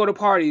did not go to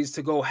parties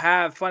to go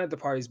have fun at the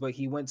parties, but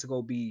he went to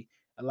go be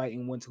a light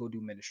and went to go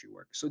do ministry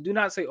work. So do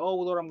not say, "Oh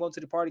Lord, I'm going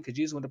to the party because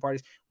Jesus went to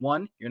parties."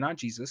 One, you're not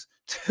Jesus.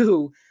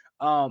 Two,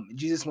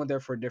 Jesus went there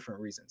for different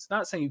reasons.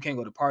 Not saying you can't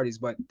go to parties,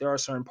 but there are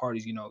certain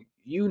parties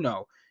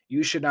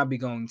you should not be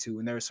going to,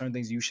 and there are certain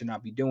things you should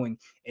not be doing.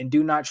 And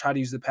do not try to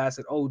use the past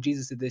that, "Oh,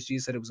 Jesus did this.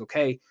 Jesus said it was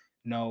okay."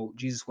 No,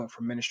 Jesus went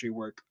for ministry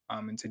work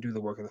and to do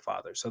the work of the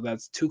Father. So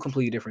that's two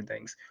completely different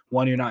things.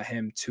 One, you're not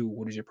Him. Two,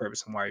 what is your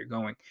purpose and why you're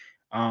going?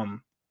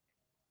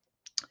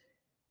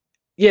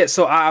 Yeah,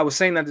 so I was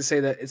saying that to say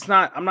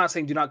that I'm not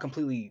saying do not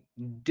completely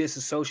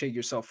disassociate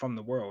yourself from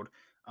the world.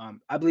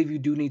 I believe you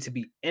do need to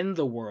be in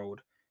the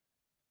world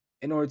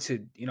in order to,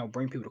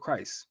 bring people to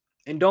Christ.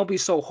 And don't be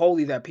so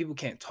holy that people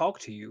can't talk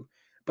to you.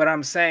 But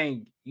I'm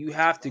saying you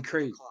have to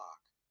create.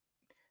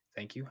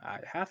 Thank you. I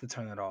have to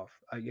turn that off.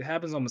 Like, it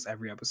happens almost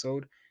every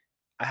episode.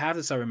 I have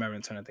to start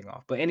remembering to turn that thing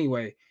off. But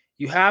anyway,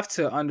 you have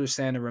to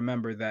understand and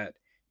remember that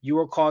you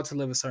are called to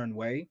live a certain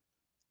way,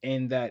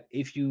 and that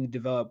if you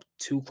develop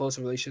too close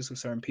relationships with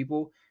certain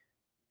people,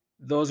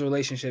 those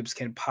relationships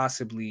can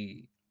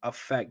possibly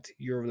affect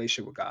your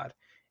relationship with God.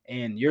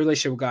 And your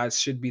relationship with God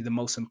should be the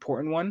most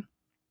important one.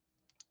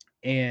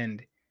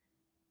 And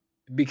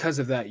because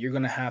of that, you're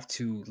going to have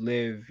to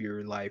live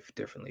your life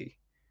differently.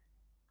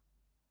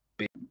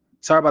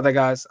 Sorry about that,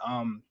 guys.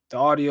 The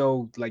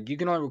audio, like, you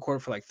can only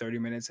record for like 30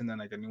 minutes and then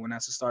like a new one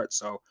has to start.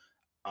 So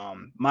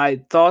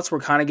my thoughts were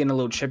kind of getting a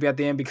little trippy at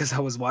the end because I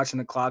was watching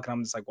the clock and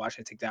I'm just like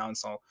watching it tick down.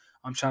 So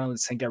I'm trying to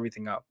sync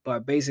everything up.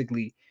 But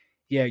basically,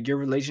 yeah, your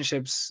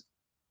relationships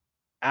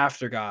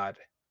after God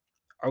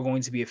are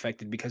going to be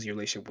affected because of your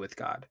relationship with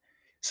God.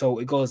 So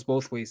it goes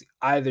both ways.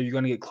 Either you're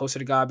going to get closer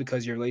to God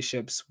because your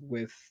relationships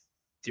with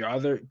your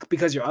other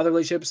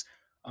relationships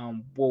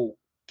will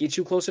get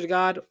you closer to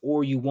God,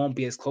 or you won't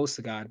be as close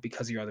to God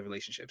because of your other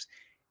relationships.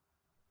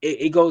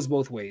 It goes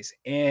both ways.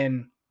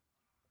 And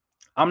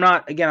I'm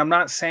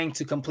not saying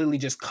to completely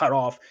just cut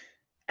off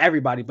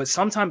everybody, but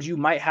sometimes you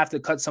might have to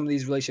cut some of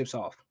these relationships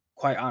off.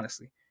 Quite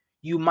honestly,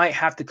 you might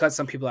have to cut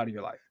some people out of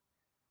your life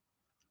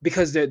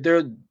because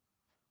they're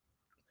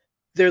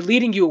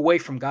leading you away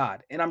from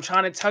God. And I'm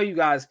trying to tell you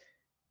guys,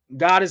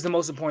 God is the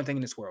most important thing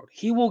in this world.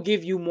 He will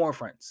give you more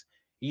friends.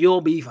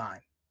 You'll be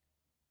fine.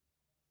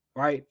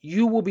 Right?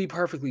 You will be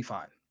perfectly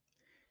fine.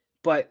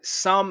 But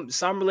some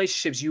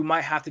relationships you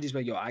might have to just be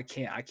like, yo, I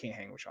can't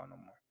hang with y'all no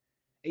more.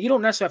 And you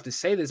don't necessarily have to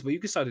say this, but you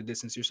can start to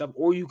distance yourself,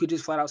 or you could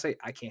just flat out say,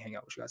 I can't hang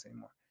out with you guys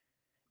anymore.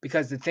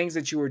 Because the things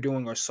that you are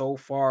doing are so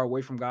far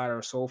away from God,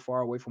 or so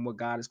far away from what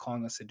God is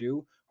calling us to do,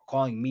 or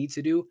calling me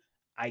to do.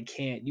 I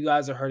can't. You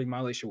guys are hurting my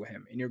relationship with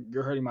him, and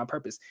you're hurting my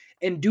purpose.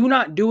 And do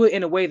not do it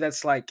in a way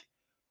that's like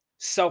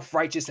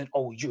self-righteous and,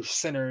 oh, you're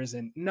sinners.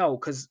 And no,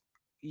 because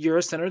you're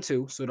a sinner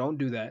too. So don't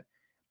do that.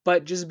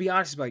 But just be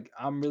honest, like,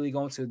 I'm really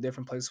going to a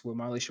different place with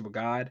my relationship with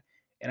God.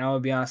 And I'm gonna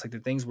be honest, like the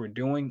things we're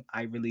doing,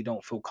 I really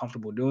don't feel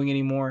comfortable doing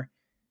anymore.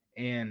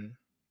 And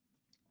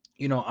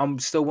I'm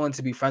still willing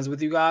to be friends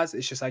with you guys.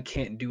 It's just I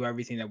can't do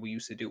everything that we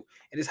used to do.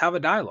 And just have a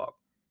dialogue.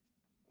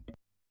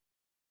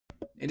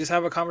 And just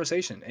have a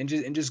conversation and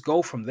just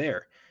go from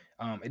there.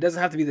 It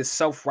doesn't have to be this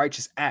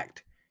self-righteous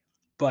act.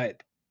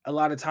 But a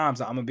lot of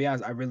times, I'm gonna be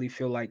honest, I really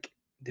feel like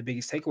the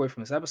biggest takeaway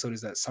from this episode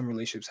is that some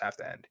relationships have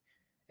to end,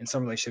 and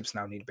some relationships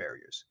now need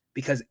barriers.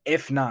 Because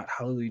if not,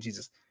 hallelujah,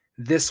 Jesus,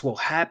 this will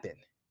happen.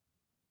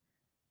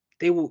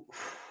 They will.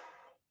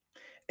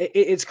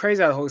 It's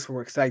crazy how the Holy Spirit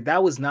works. Like,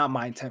 that was not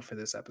my intent for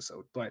this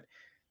episode, but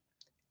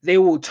they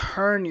will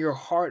turn your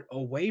heart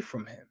away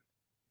from Him.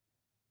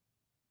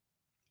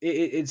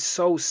 It's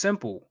so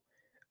simple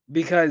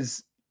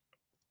because,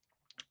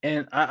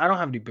 and I don't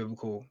have any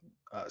biblical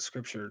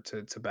scripture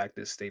to back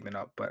this statement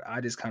up, but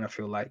I just kind of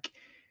feel like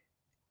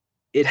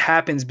it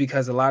happens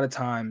because a lot of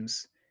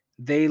times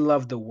they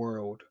love the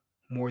world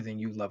more than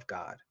you love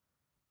God.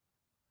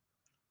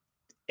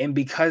 And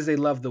because they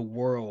love the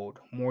world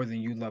more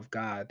than you love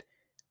God,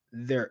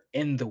 they're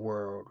in the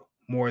world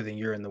more than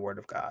you're in the word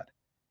of God.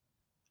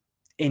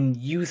 And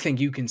you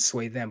think you can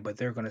sway them, but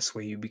they're going to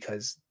sway you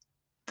because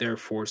their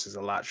force is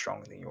a lot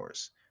stronger than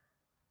yours.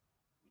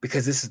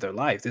 Because this is their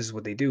life. This is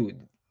what they do.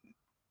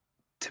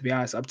 To be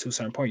honest, up to a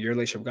certain point, your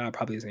relationship with God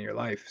probably isn't your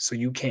life. So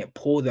you can't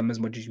pull them as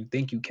much as you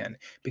think you can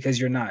because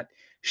you're not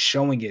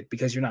showing it,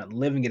 because you're not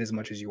living it as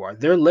much as you are.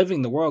 They're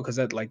living the world because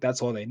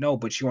that's all they know,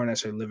 but you aren't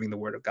necessarily living the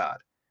word of God.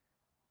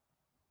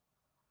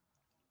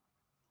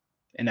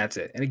 And that's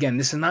it. And again,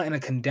 this is not in a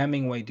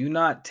condemning way. Do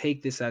not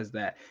take this as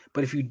that.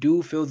 But if you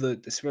do feel the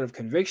spirit of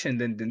conviction,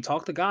 then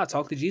talk to God,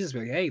 talk to Jesus.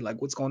 Be like, hey,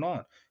 like, what's going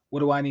on? What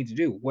do I need to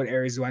do? What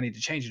areas do I need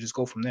to change? And just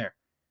go from there.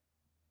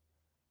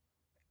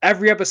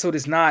 Every episode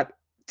is not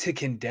to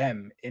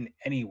condemn in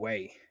any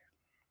way.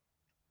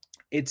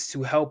 It's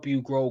to help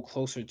you grow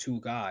closer to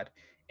God.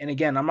 And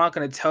again, I'm not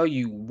going to tell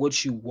you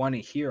what you want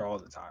to hear all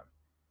the time.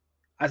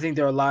 I think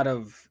there are a lot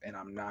of, and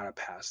I'm not a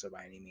pastor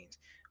by any means,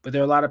 but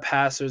there are a lot of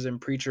pastors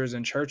and preachers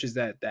and churches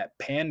that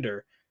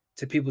pander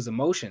to people's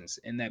emotions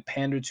and that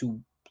pander to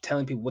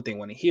telling people what they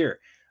want to hear.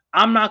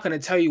 I'm not going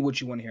to tell you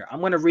what you want to hear. I'm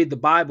going to read the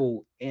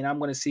Bible and I'm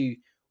going to see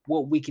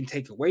what we can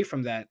take away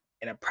from that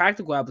in a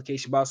practical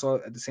application, but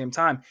also at the same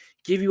time,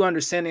 give you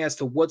understanding as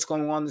to what's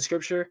going on in the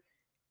scripture.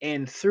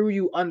 And through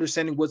you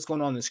understanding what's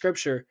going on in the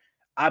scripture,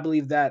 I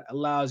believe that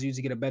allows you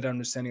to get a better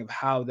understanding of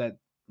how that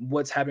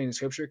what's happening in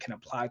scripture can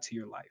apply to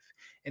your life.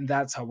 And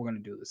that's how we're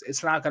going to do this.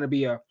 It's not going to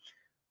be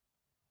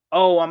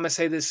oh, I'm going to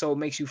say this so it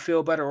makes you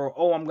feel better, or,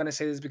 oh, I'm going to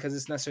say this because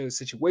it's necessarily the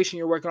situation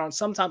you're working on.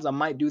 Sometimes I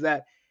might do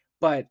that,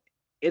 but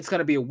it's going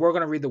to be, we're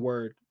going to read the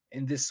word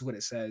and this is what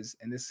it says.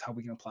 And this is how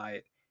we can apply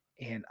it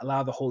and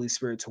allow the Holy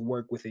Spirit to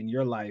work within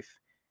your life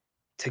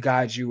to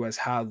guide you as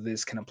how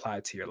this can apply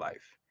to your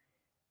life.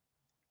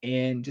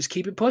 And just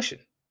keep it pushing,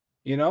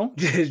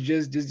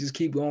 just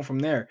keep going from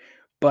there.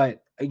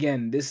 But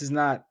again, this is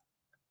not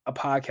a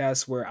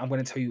podcast where I'm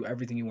going to tell you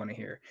everything you want to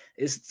hear.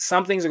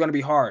 Some things are going to be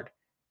hard.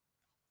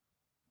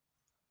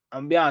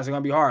 I'm gonna be honest, it's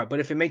gonna be hard.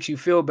 But if it makes you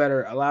feel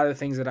better, a lot of the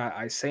things that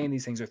I say in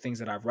these things are things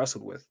that I've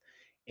wrestled with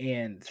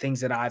and things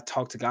that I've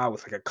talked to God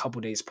with like a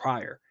couple days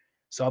prior.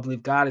 So I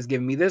believe God has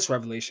given me this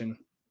revelation.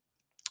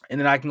 And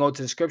then I can go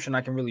to the scripture and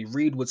I can really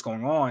read what's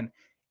going on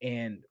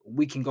and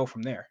we can go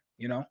from there.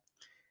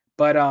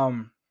 But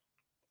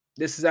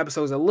this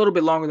episode is a little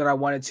bit longer than I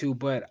wanted to,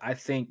 but I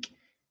think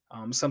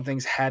some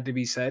things had to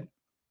be said.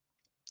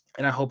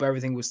 And I hope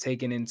everything was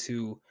taken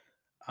into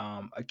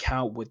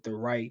account with the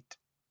right,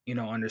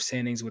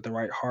 understandings, with the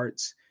right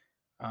hearts.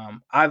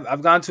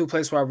 I've gone to a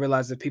place where I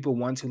realized that people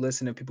want to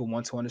listen and people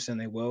want to understand,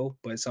 they will,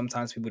 but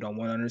sometimes people don't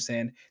want to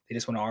understand. They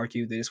just want to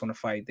argue. They just want to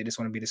fight. They just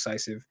want to be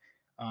decisive.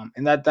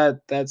 And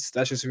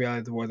that's just the reality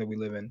of the world that we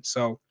live in.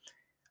 So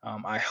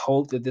I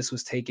hope that this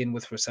was taken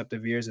with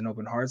receptive ears and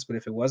open hearts. But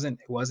if it wasn't,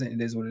 it wasn't.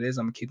 It is what it is.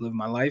 I'm gonna keep living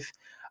my life.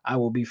 I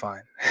will be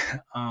fine.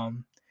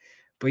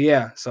 But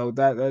yeah, so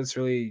that's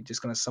really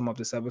just gonna sum up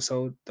this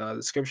episode.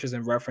 The scriptures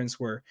in reference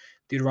were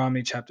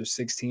Deuteronomy chapter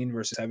 16,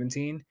 verse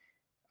 17.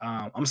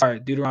 I'm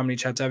sorry, Deuteronomy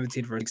chapter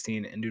 17, verse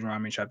 16, and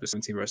Deuteronomy chapter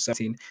 17, verse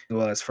 17, as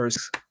well as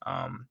first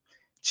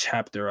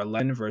chapter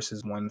 11,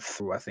 verses 1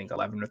 through I think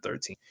 11 or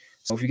 13.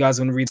 So if you guys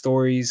want to read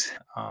stories,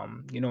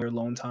 your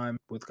alone time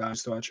with God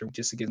throughout your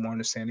just to get more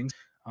understandings,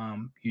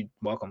 you're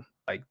welcome.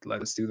 Like,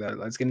 let's do that.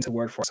 Let's get into the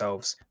word for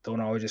ourselves.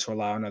 Don't always just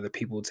rely on other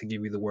people to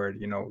give you the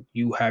word.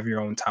 You have your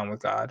own time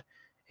with God,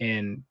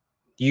 and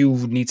you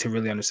need to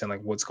really understand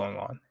like what's going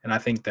on. And I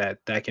think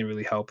that can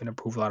really help and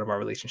improve a lot of our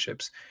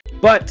relationships.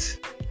 But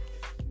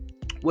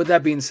with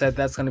that being said,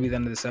 that's going to be the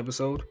end of this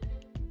episode.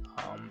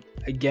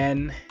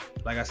 Again,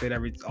 like I said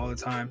all the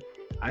time,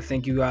 I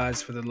thank you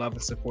guys for the love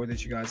and support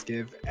that you guys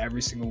give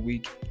every single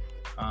week.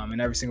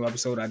 In every single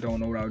episode. I don't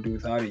know what I would do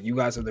without it. You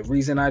guys are the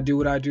reason I do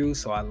what I do.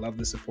 So I love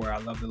the support. I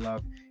love the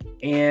love.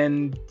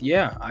 And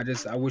yeah,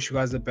 I wish you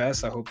guys the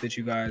best. I hope that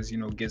you guys,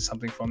 get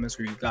something from this,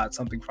 or you got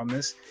something from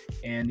this.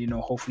 And,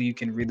 hopefully you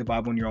can read the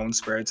Bible in your own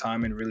spare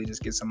time and really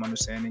just get some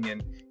understanding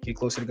and get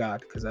closer to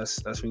God, because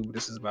that's really what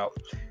this is about.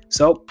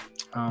 So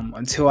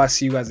until I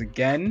see you guys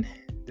again,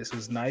 this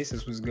was nice.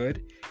 This was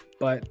good.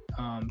 But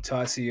till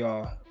I see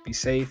y'all, be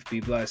safe, be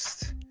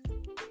blessed.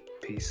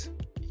 Peace.